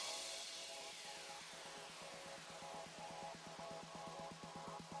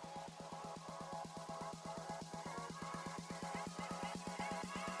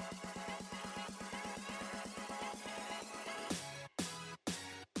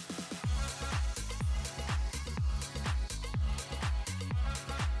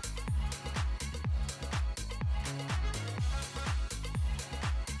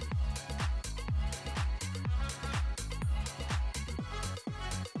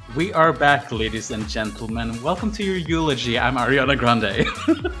We are back, ladies and gentlemen. Welcome to your eulogy. I'm Ariana Grande.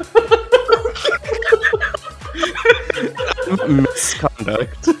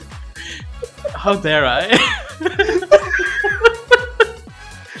 Misconduct. How dare I?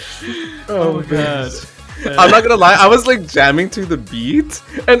 Oh my god. I'm not gonna lie, I was like jamming to the beat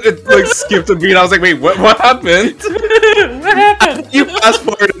and it like skipped the beat. I was like, wait, what happened? What happened? You fast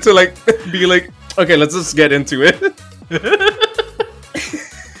forwarded to like be like, okay, let's just get into it.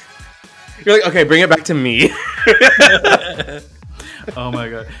 You're like, okay, bring it back to me. Oh my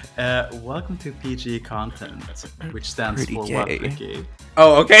god. Welcome to PG content, which stands Pretty for gay. what, Ricky?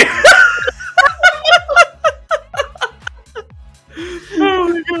 Oh, okay. Oh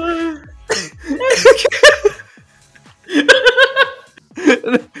my god.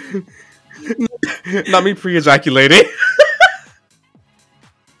 Not me pre-ejaculating.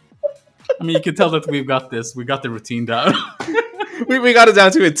 I mean, you can tell that we've got this. We got the routine down. we got it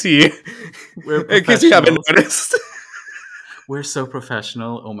down to a T. We're In case you haven't professionals. noticed. We're so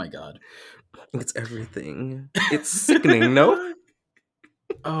professional. Oh my god. It's everything. It's sickening, no?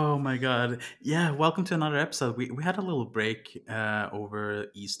 Oh my god. Yeah, welcome to another episode. We had a little break over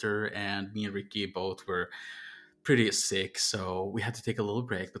Easter, and me and Ricky both were pretty sick, so we had to take a little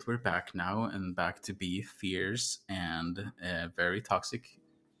break, but we're back now and back to be fierce and very toxic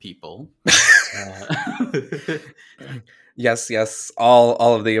people. Yes,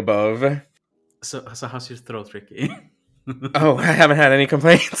 all of the above. So how's your throat, Ricky? Oh, I haven't had any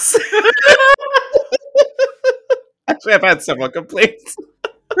complaints. Actually, I've had several complaints.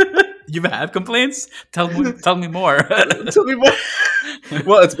 You've had complaints? Tell me more. Tell me more.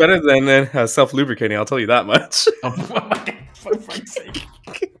 Well, it's better than self-lubricating, I'll tell you that much. Oh my god, for fuck's sake.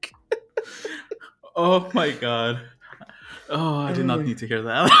 Oh my god. Oh, I did not need to hear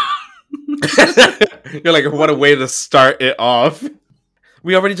that. You're like, what a way to start it off.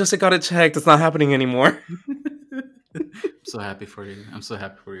 We already just got it checked. It's not happening anymore. I'm so happy for you. I'm so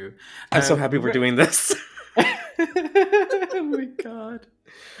happy for you. I'm so happy we're doing this. Oh my god.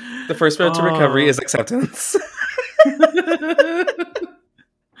 The first road to recovery is acceptance.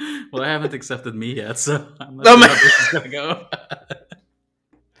 Well, I haven't accepted me yet, so I'm not Oh sure my- how this is gonna go.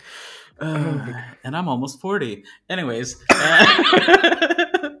 And I'm almost 40. Anyways.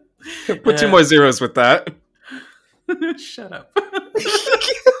 Put two more zeros with that. Shut up.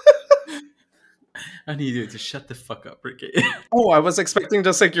 I need you to shut the fuck up, Ricky. Oh, I was expecting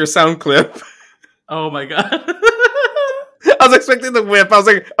just like your sound clip. Oh my god. I was expecting the whip. I was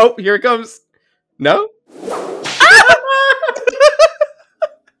like, oh, here it comes. No?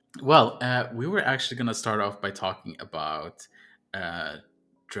 Well, we were actually going to start off by talking about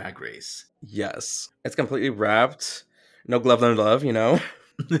Drag Race. Yes. It's completely wrapped. No glove, no love, you know?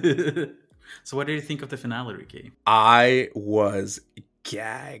 So what did you think of the finale, Ricky? I was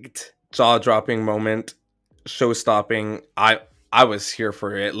gagged. Jaw-dropping moment. Show-stopping. I was here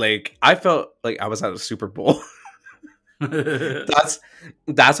for it. Like, I felt like I was at a Super Bowl. That's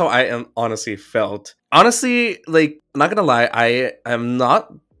how I honestly felt. Honestly, like, not gonna lie, I am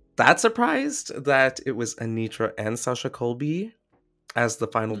not that surprised that it was Anitra and Sasha Colby as the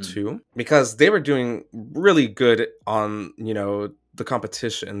final two, because they were doing really good on, you know, the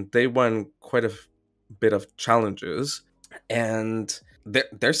competition. They won quite a bit of challenges, and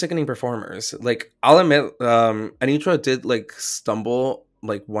they're sickening performers. Like, I'll admit, Anitra did like stumble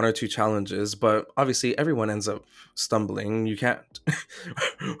like one or two challenges, but obviously everyone ends up stumbling. You can't.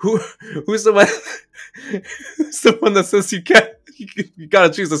 Who's the one? Who's the one that says you can't? You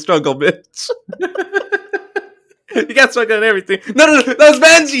gotta choose a struggle, bitch. You can't struggle in everything. No, that was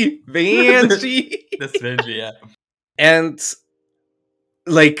Vanjie. That's Benji, yeah. And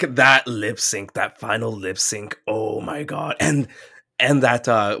like that lip sync, that final lip sync. Oh my god! And that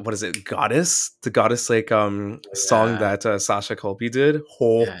what is it? Goddess, the Goddess like song that Sasha Colby did.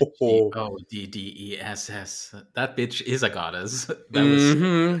 Dess. That bitch is a goddess.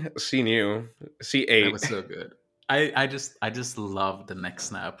 That was She knew. She ate. That was so good. I just love the neck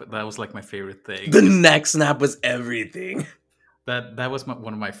snap. That was like my favorite thing. The neck snap was everything. That was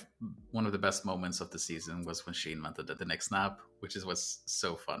one of the best moments of the season was when she invented the neck snap, which was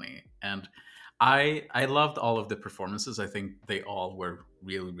so funny. And I loved all of the performances. I think they all were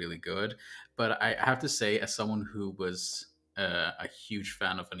really, really good. But I have to say, as someone who was a huge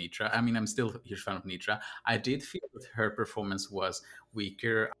fan of Anitra, I mean, I'm still a huge fan of Anitra, I did feel that her performance was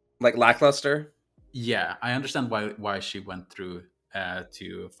weaker. Like lackluster? Yeah, I understand why she went through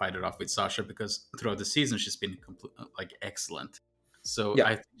to fight it off with Sasha, because throughout the season she's been like excellent. So Yeah.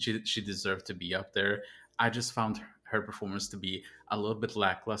 I think she deserved to be up there. I just found her performance to be a little bit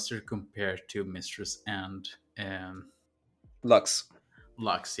lackluster compared to Mistress and Lux.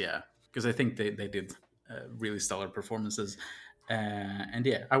 Lux, yeah, because I think they did really stellar performances. And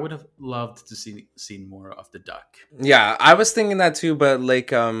yeah, I would have loved to seen more of the duck. Yeah, I was thinking that too, but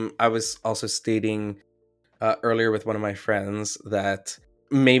like I was also stating earlier with one of my friends that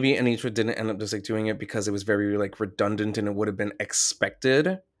maybe Anitra didn't end up just like doing it because it was very like redundant and it would have been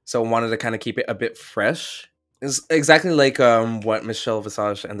expected. So I wanted to kind of keep it a bit fresh. It's exactly like what Michelle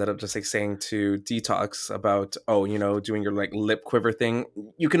Visage ended up just like saying to Detox about, oh, you know, doing your like lip quiver thing.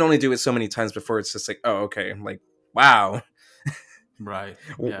 You can only do it so many times before it's just like, oh, okay. I'm like, wow. Right.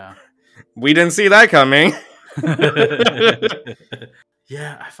 Yeah. We didn't see that coming.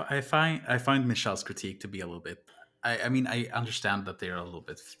 Yeah, I find Michelle's critique to be a little bit. I mean, I understand that they're a little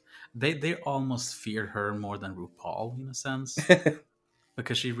bit. They almost fear her more than RuPaul in a sense,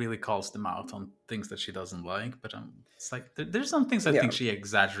 because she really calls them out on things that she doesn't like. But it's like there's some things I Yeah. think she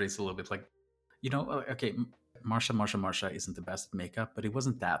exaggerates a little bit. Like, you know, okay, Marsha isn't the best at makeup, but it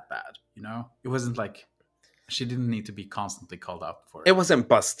wasn't that bad. You know, it wasn't like she didn't need to be constantly called out for it. It wasn't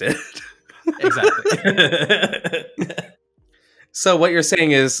busted. Exactly. So what you're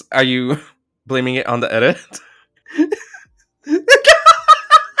saying is, are you blaming it on the edit?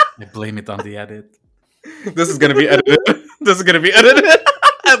 I blame it on the edit. This is gonna be edited. This is gonna be edited.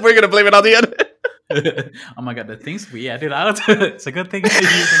 We're gonna blame it on the edit. Oh my god, the things we edit out. It's a good thing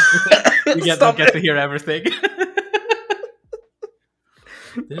you don't get to hear everything.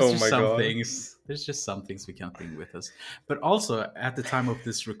 There's just some things we can't bring with us. But also at the time of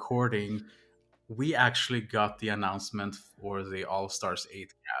this recording, we actually got the announcement for the All Stars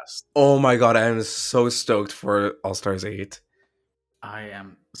 8 cast. Oh my god, I am so stoked for All Stars 8. I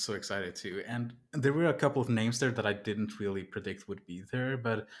am so excited too. And there were a couple of names there that I didn't really predict would be there,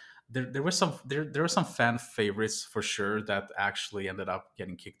 but there were some fan favorites for sure that actually ended up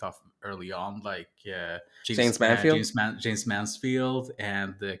getting kicked off early on, like James Mansfield, James Mansfield,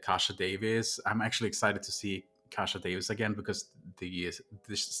 and Kasha Davis. I'm actually excited to see Kasha Davis again because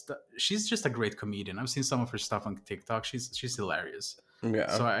she's just a great comedian. I've seen some of her stuff on TikTok. She's hilarious. Yeah.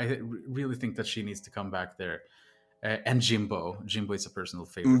 So I really think that she needs to come back there. And Jimbo is a personal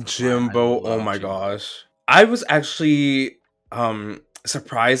favorite. Jimbo, oh my gosh. I was actually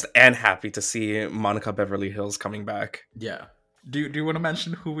surprised and happy to see Monica Beverly Hills coming back. Yeah. Do you want to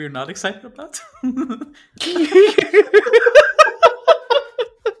mention who we're not excited about? I'm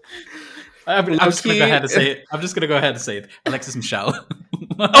just gonna go ahead and say it. Alexis Michelle.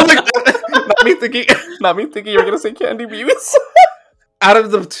 Oh my god! Not me thinking you're gonna say Candy Muse. Out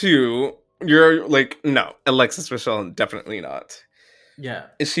of the two, you're like, no, Alexis Michelle, definitely not. Yeah.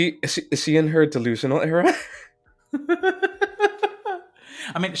 Is she in her delusional era?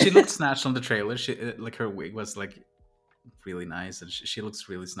 I mean, she looked snatched on the trailer. She like her wig was like really nice, and she looks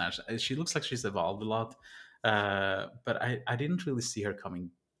really snatched. She looks like she's evolved a lot, but I didn't really see her coming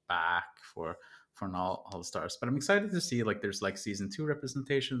back for an all stars. But I'm excited to see like there's like season 2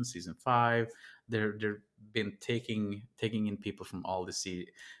 representation, season 5. They've been taking in people from all the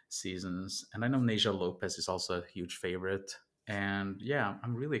seasons, and I know Neja Lopez is also a huge favorite. And yeah,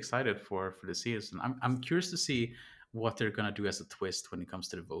 I'm really excited for the season. I'm curious to see what they're gonna do as a twist when it comes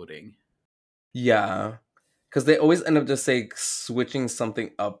to the voting. Yeah, because they always end up just like switching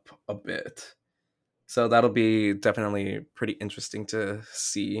something up a bit. So that'll be definitely pretty interesting to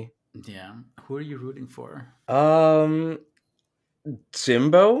see. Yeah, who are you rooting for?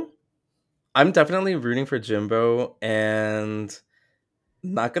 Jimbo. I'm definitely rooting for Jimbo, and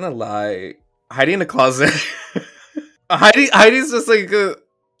not gonna lie, Heidi in the closet. Heidi's just like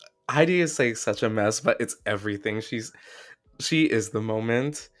Heidi is like such a mess, but it's everything. She is the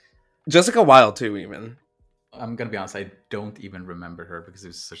moment. Jessica Wilde too, even. I'm gonna be honest, I don't even remember her because it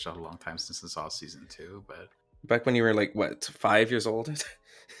was such a long time since I saw season 2. But back when you were like what, 5 years old?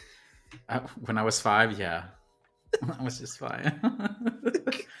 When I was 5, yeah, I was just 5.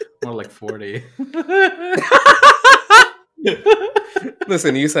 More like 40.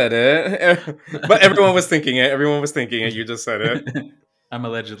 Listen, you said it, but everyone was thinking it. You just said it. I'm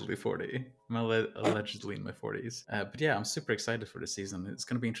allegedly 40. I'm allegedly in my 40s. But yeah, I'm super excited for the season. It's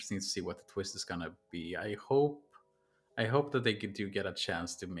going to be interesting to see what the twist is going to be. I hope that they do get a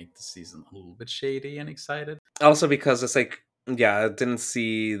chance to make the season a little bit shady and excited. Also because it's like, yeah, I didn't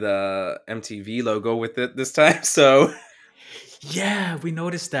see the MTV logo with it this time, so... Yeah, we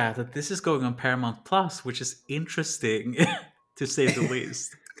noticed that this is going on Paramount Plus, which is interesting, to say the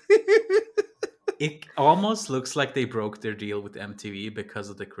least. It almost looks like they broke their deal with MTV because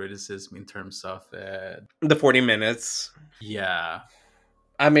of the criticism in terms of... the 40 minutes. Yeah.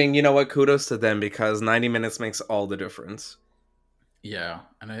 I mean, you know what? Kudos to them because 90 minutes makes all the difference. Yeah,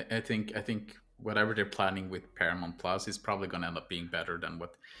 and I think whatever they're planning with Paramount Plus is probably going to end up being better than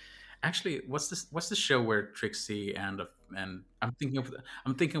what. Actually, what's this? What's the show where Trixie and I'm thinking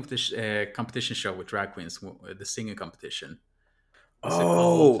of this competition show with drag queens, the singing competition. What's it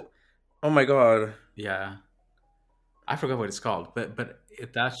called? Oh, oh my god. Yeah, I forgot what it's called, but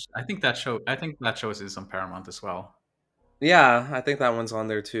I think that show is on Paramount as well. Yeah, I think that one's on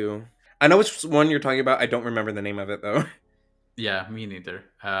there too. I know which one you're talking about. I don't remember the name of it though. Yeah, me neither.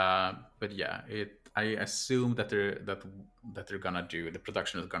 But yeah, it. I assume that they're gonna do the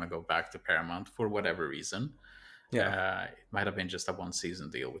production is gonna go back to Paramount for whatever reason. Yeah. It might have been just a one season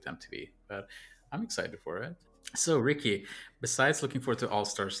deal with MTV, but I'm excited for it. So, Ricky, besides looking forward to All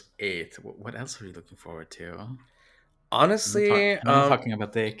Stars 8, what else are you looking forward to? Honestly, And I'm talking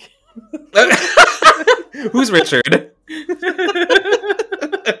about Dick. who's Richard?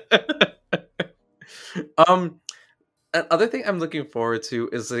 Another thing I'm looking forward to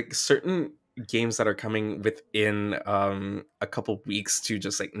is like certain games that are coming within a couple weeks to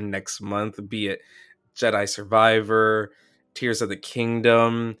just like next month, be it Jedi Survivor, Tears of the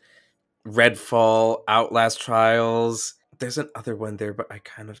Kingdom, Redfall, Outlast Trials. There's another one there, but I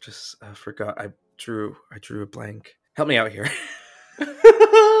kind of just forgot. I drew a blank. Help me out here.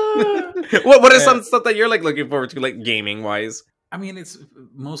 What are some stuff that you're like looking forward to, like gaming wise? I mean, it's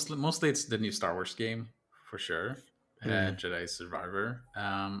mostly it's the new Star Wars game for sure. Jedi Survivor.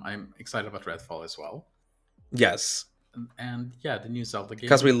 I'm excited about Redfall as well. Yes, and yeah, the new Zelda game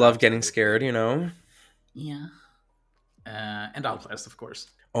because we love getting scared, you know. Yeah, and Outlast, of course.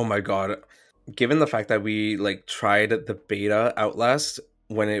 Oh my god! Given the fact that we like tried the beta Outlast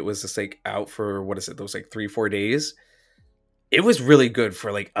when it was just like out for what is it? Those like 3-4 days. It was really good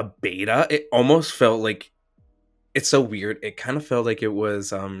for like a beta. It almost felt like it's so weird. It kind of felt like it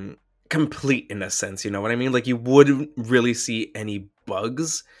was complete in a sense, you know what I mean? Like you wouldn't really see any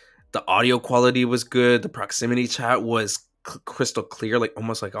bugs. The audio quality was good. The proximity chat was crystal clear, like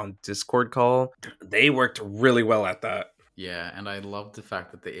almost like on Discord call. They worked really well at that. Yeah, and I love the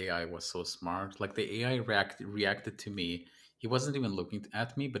fact that the AI was so smart. Like the AI reacted to me. He wasn't even looking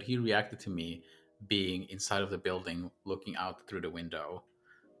at me, but he reacted to me being inside of the building, looking out through the window.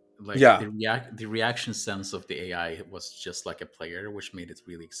 Like Yeah. the reaction sense of the AI was just like a player, which made it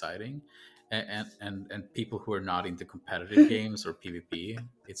really exciting. And people who are not into competitive games or PvP,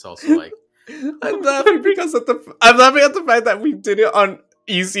 it's also like I'm laughing because I'm laughing at the fact that we did it on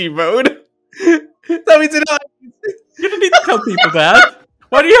easy mode. That we did it on easy. You don't need to tell people that.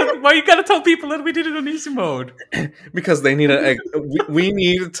 Why you gotta tell people that we did it on easy mode? Because they need we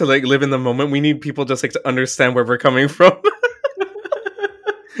need to like live in the moment. We need people just like to understand where we're coming from.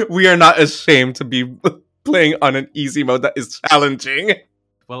 We are not ashamed to be playing on an easy mode that is challenging.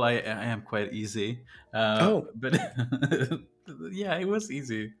 Well, I am quite easy. But yeah, it was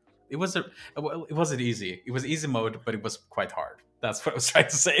easy. It wasn't easy. It was easy mode, but it was quite hard. That's what I was trying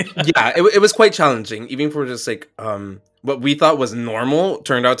to say. Yeah, it was quite challenging, even for just like what we thought was normal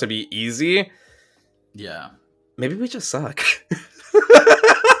turned out to be easy. Yeah, maybe we just suck.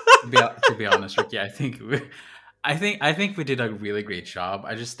 To be honest, Ricky, I think we did a really great job.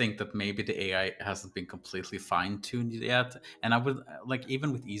 I just think that maybe the AI hasn't been completely fine-tuned yet. And I would like,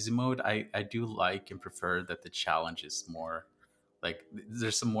 even with easy mode, I do like and prefer that the challenge is more like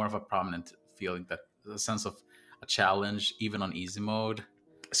there's some more of a prominent feeling, that the sense of a challenge even on easy mode.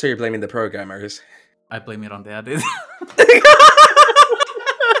 So you're blaming the programmers? I blame it on the edit.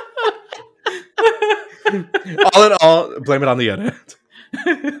 All in all, blame it on the edit.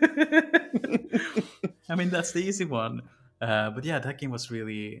 I mean, that's the easy one. But yeah, that game was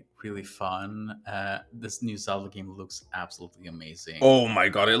really, really fun. This new Zelda game looks absolutely amazing. Oh my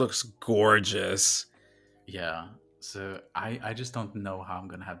god, it looks gorgeous. Yeah. So I just don't know how I'm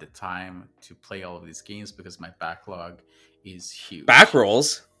going to have the time to play all of these games because my backlog is huge. Back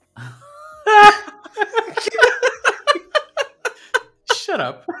rolls? Shut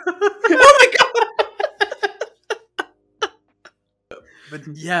up. Oh my god. But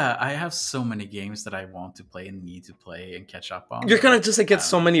yeah, I have so many games that I want to play and need to play and catch up on. You're gonna just like get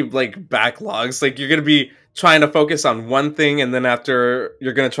so many like backlogs. Like you're gonna be trying to focus on one thing, and then after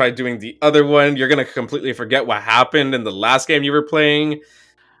you're gonna try doing the other one, you're gonna completely forget what happened in the last game you were playing.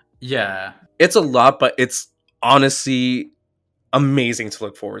 Yeah, it's a lot, but it's honestly amazing to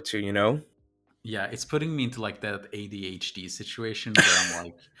look forward to. You know? Yeah, it's putting me into like that ADHD situation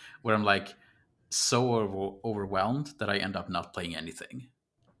where I'm like so overwhelmed that I end up not playing anything,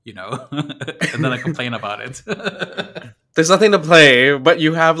 you know, and then I complain about it. There's nothing to play, but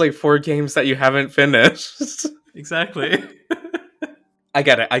you have like 4 games that you haven't finished. Exactly. I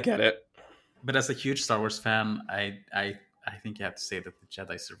get it. But as a huge Star Wars fan, I I think you have to say that the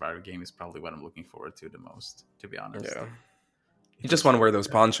Jedi Survivor game is probably what I'm looking forward to the most, to be honest. Yeah. You It just looks want to really wear those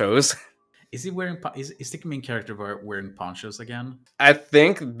good. ponchos. Is he wearing? Is the main character wearing ponchos again? I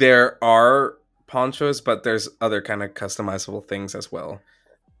think there are ponchos, but there's other kind of customizable things as well.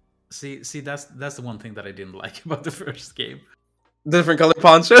 See, that's the one thing that I didn't like about the first game. Different color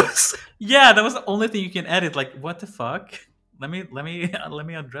ponchos. Yeah, that was the only thing you can edit. Like, what the fuck? Let me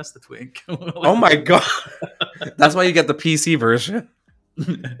address the twink. Oh my god. That's why you get the PC version.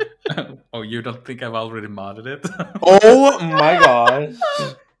 Oh, you don't think I've already modded it? Oh my god.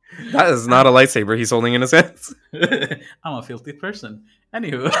 That is not a lightsaber he's holding in his hands. I'm a filthy person.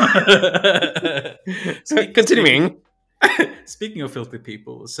 Anywho, Continuing. speaking of filthy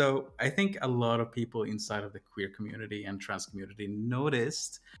people, so I think a lot of people inside of the queer community and trans community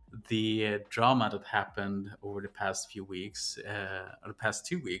noticed the drama that happened over the past few weeks, or the past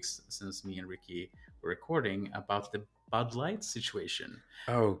 2 weeks since me and Ricky were recording about the Bud Light situation.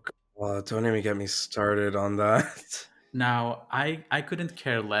 Oh god, don't even get me started on that. Now, I couldn't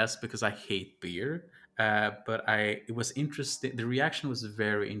care less because I hate beer, but it was interesting. The reaction was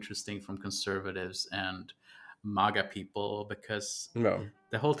very interesting from conservatives and MAGA people because No.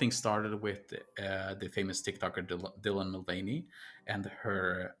 the whole thing started with the famous TikToker Dylan Mulvaney and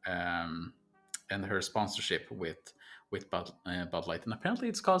her sponsorship with Bud Light, and apparently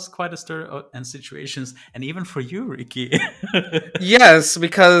it's caused quite a stir and situations, and even for you, Ricky. Yes,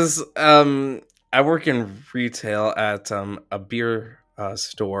 because I work in retail at a beer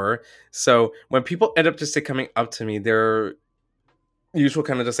store. So when people end up just like coming up to me, their usual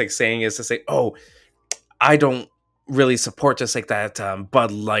kind of just like saying is to say, "Oh, I don't really support just like that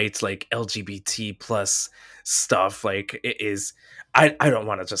Bud Light like LGBT plus stuff. Like it is, I don't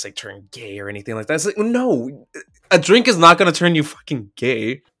want to just like turn gay or anything like that." It's like, no, a drink is not going to turn you fucking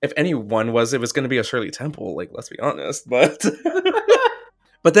gay. If anyone was, it was going to be a Shirley Temple. Like, let's be honest. But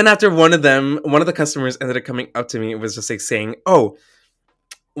but then after one of the customers ended up coming up to me. It was just like saying, "Oh,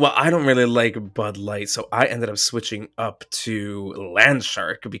 well, I don't really like Bud Light, so I ended up switching up to Land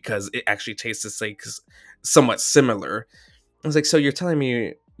Shark because it actually tastes like somewhat similar." I was like, "So you're telling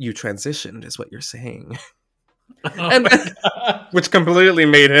me you transitioned, is what you're saying?" Oh And my god! which completely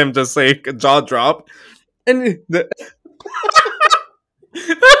made him just like jaw drop. And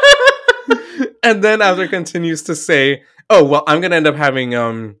and then after continues to say, "Oh well, I'm gonna end up having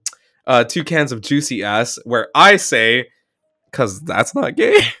 2 cans of juicy ass," where I say, "Cause that's not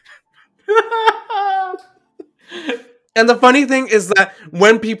gay." And the funny thing is that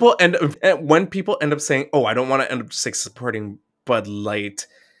when people end up saying, "Oh, I don't want to end up just like supporting Bud Light,"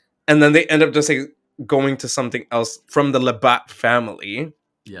 and then they end up just like going to something else from the Labatt family,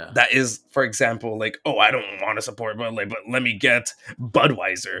 Yeah. that is, for example, like, "Oh, I don't want to support Bud Light, but let me get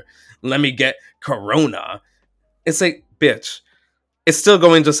Budweiser, let me get Corona." It's like, bitch, it's still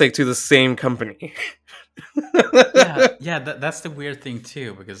going just like to the same company. Yeah, that's the weird thing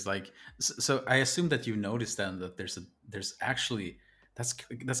too, because like, so I assume that you noticed then that there's actually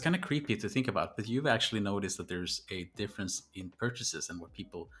that's kind of creepy to think about, but you've actually noticed that there's a difference in purchases and what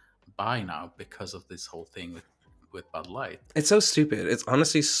people buy now because of this whole thing with Bud Light. It's so stupid. It's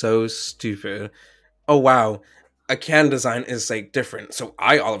honestly so stupid. Oh wow, a can design is like different, so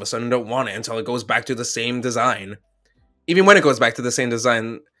I all of a sudden don't want it until it goes back to the same design. Even when it goes back to the same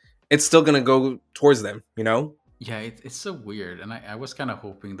design, it's still gonna go towards them, you know? Yeah, it's so weird, and I was kind of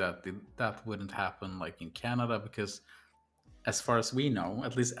hoping that that wouldn't happen like in Canada, because as far as we know,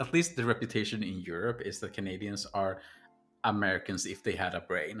 at least the reputation in Europe is that Canadians are Americans if they had a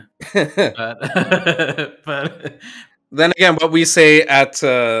brain. But but Then again, what we say at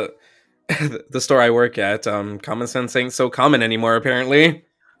the store I work at, common sense ain't so common anymore, apparently.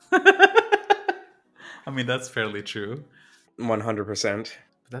 I mean, that's fairly true. 100%.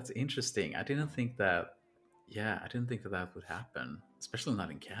 But that's interesting. I didn't think that. Yeah, I didn't think that that would happen, especially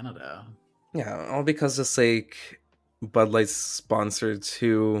not in Canada. Yeah, all because it's like Bud Light's sponsored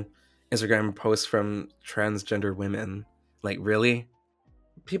to Instagram posts from transgender women. Like, really?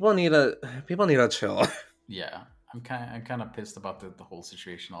 People need a chill. Yeah, I'm kind of pissed about the whole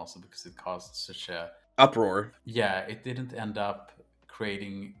situation also, because it caused such a, Uproar. yeah, it didn't end up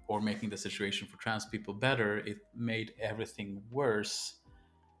creating or making the situation for trans people better. It made everything worse,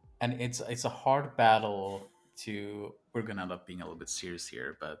 and it's a hard battle to. We're gonna end up being a little bit serious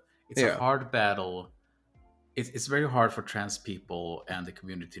here, but it's a Yeah. hard battle. It's very hard for trans people and the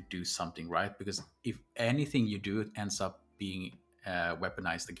community to do something right, because if anything you do, it ends up being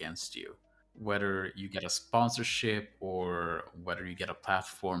weaponized against you, whether you get a sponsorship or whether you get a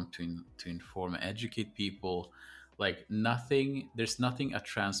platform to inform and educate people. Like, there's nothing a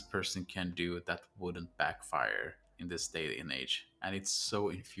trans person can do that wouldn't backfire in this day and age, and it's so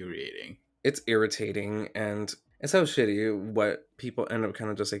infuriating. It's irritating, and it's so shitty what people end up kind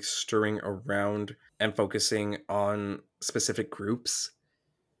of just like stirring around and focusing on specific groups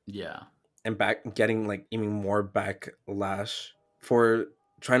Yeah. and back getting like even more backlash for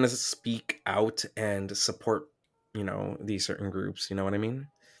trying to speak out and support, these certain groups. You know what I mean?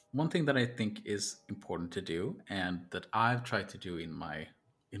 One thing that I think is important to do, and that I've tried to do in my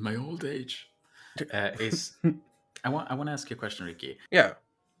old age, is I want to ask you a question, Ricky. Yeah,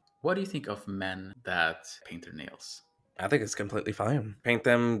 What do you think of men that paint their nails? I think it's completely fine. Paint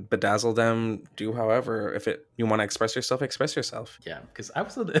them, bedazzle them, do however. If you want to express yourself, express yourself. Yeah, because I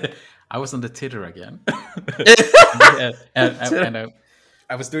was on the Titter again, and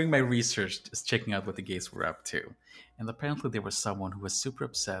I was doing my research, just checking out what the gays were up to, and apparently there was someone who was super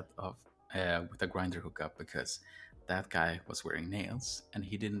upset with a grinder hookup because that guy was wearing nails and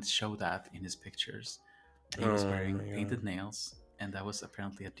he didn't show that in his pictures. He was wearing my God. painted nails, and that was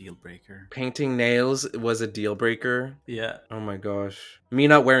apparently a deal breaker. Painting nails was a deal breaker. Yeah. Oh my gosh. Me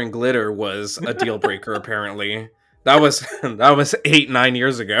not wearing glitter was a deal breaker apparently. That was 8-9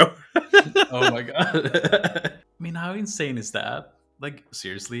 years ago. Oh my god. I mean, how insane is that? Like,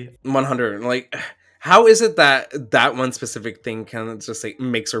 seriously? 100. Like, how is it that one specific thing can just like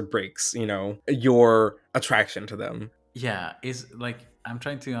makes or breaks, your attraction to them? Yeah, I'm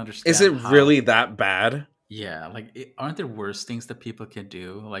trying to understand. Is it really that bad? Yeah, like, aren't there worse things that people can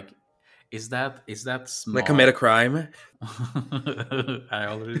do? Like, is that small? Like commit a crime? I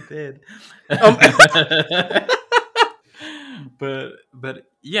already did. But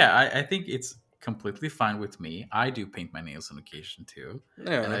yeah, I think it's completely fine with me. I do paint my nails on occasion too,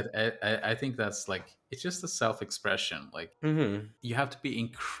 Yeah. and I think that's like, it's just a self-expression. Like, Mm-hmm. you have to be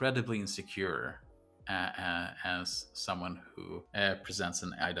incredibly insecure as someone who presents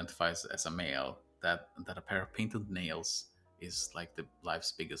and identifies as a male, that a pair of painted nails is like the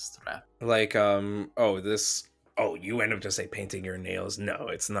life's biggest threat. Like, you end up just like painting your nails. No,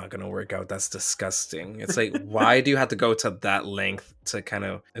 it's not gonna work out. That's disgusting. It's like, why do you have to go to that length to kind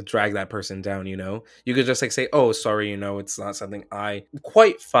of drag that person down? You could just like say, oh, sorry, it's not something I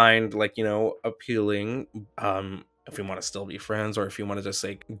quite find like, appealing. If we want to still be friends, or if you want to just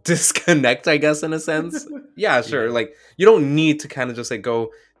like disconnect, I guess, in a sense. Yeah, sure. Yeah. Like, you don't need to kind of just like go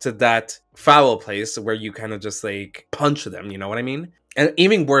to that foul place where you kind of just like punch them, you know what I mean? And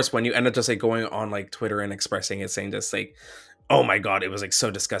even worse, when you end up just like going on like Twitter and expressing it, saying just like, oh my god, it was like so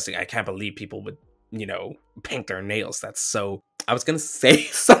disgusting. I can't believe people would, paint their nails. That's so. I was gonna say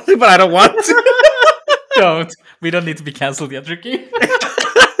something, but I don't want to. We don't need to be canceled yet, Ricky.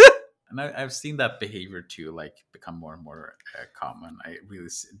 And I've seen that behavior too, like, become more and more common. I really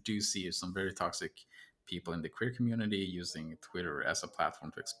do see some very toxic people in the queer community using Twitter as a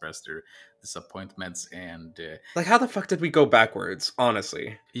platform to express their disappointments. And like, how the fuck did we go backwards?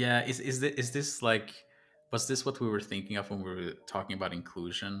 Honestly, yeah, is this like, was this what we were thinking of when we were talking about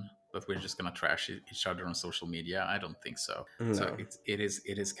inclusion? That we're just gonna trash each other on social media? I don't think so. No. So it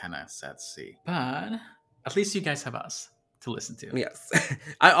is kind of sad to see, but at least you guys have us to listen to. Yes.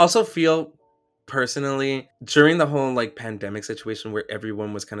 I also feel personally during the whole like pandemic situation where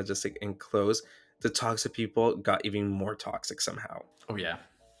everyone was kind of just like enclosed, the toxic people got even more toxic somehow. Oh yeah.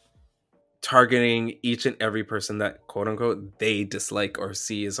 Targeting each and every person that quote unquote they dislike or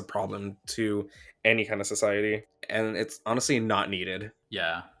see as a problem to any kind of society. And it's honestly not needed.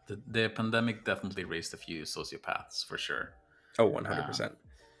 Yeah. The pandemic definitely raised a few sociopaths for sure. Oh, 100%.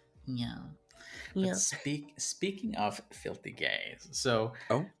 Yeah. Yeah. Speaking of filthy gays, so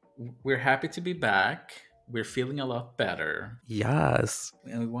Oh, we're happy to be back. We're feeling a lot better. yes.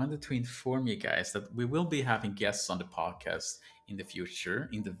 And we wanted to inform you guys that we will be having guests on the podcast in the future,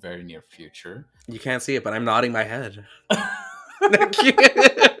 in the very near future. You can't see it, but I'm nodding my head.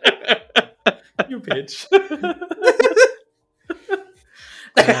 You bitch.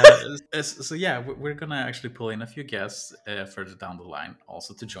 So yeah, we're gonna actually pull in a few guests further down the line,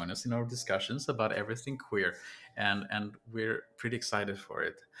 also to join us in our discussions about everything queer, and we're pretty excited for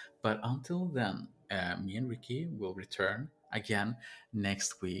it. But until then, me and Ricky will return again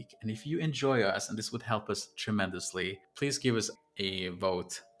next week. And if you enjoy us, and this would help us tremendously, please give us a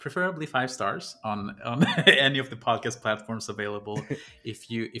vote, preferably 5 stars on any of the podcast platforms available. If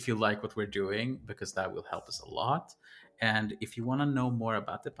you like what we're doing, because that will help us a lot. And if you want to know more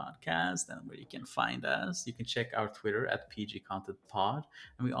about the podcast and where you can find us, you can check our Twitter at PG Content Pod.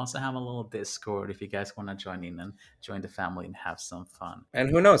 And we also have a little Discord if you guys want to join in and join the family and have some fun.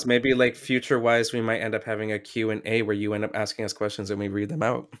 And who knows, maybe like future wise, we might end up having a Q&A where you end up asking us questions and we read them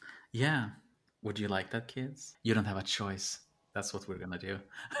out. Yeah. Would you like that, kids? You don't have a choice. That's what we're going to do.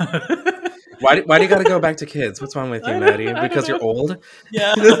 Why do you gotta go back to kids? What's wrong with you, Maddie? Because you're old?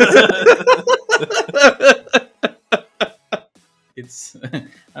 Yeah. It's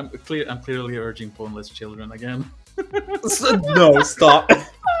I'm clearly urging boneless children again. No, stop.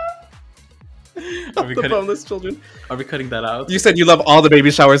 Are we, The boneless children. are we cutting that out? You said you love all the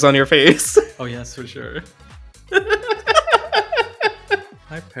baby showers on your face. Oh yes, for sure.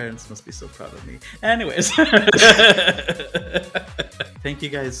 My parents must be so proud of me. Anyways. Thank you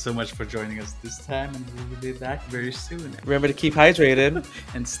guys so much for joining us this time, and we'll be back very soon. Remember to keep hydrated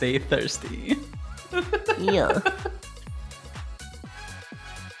And stay thirsty. Yeah.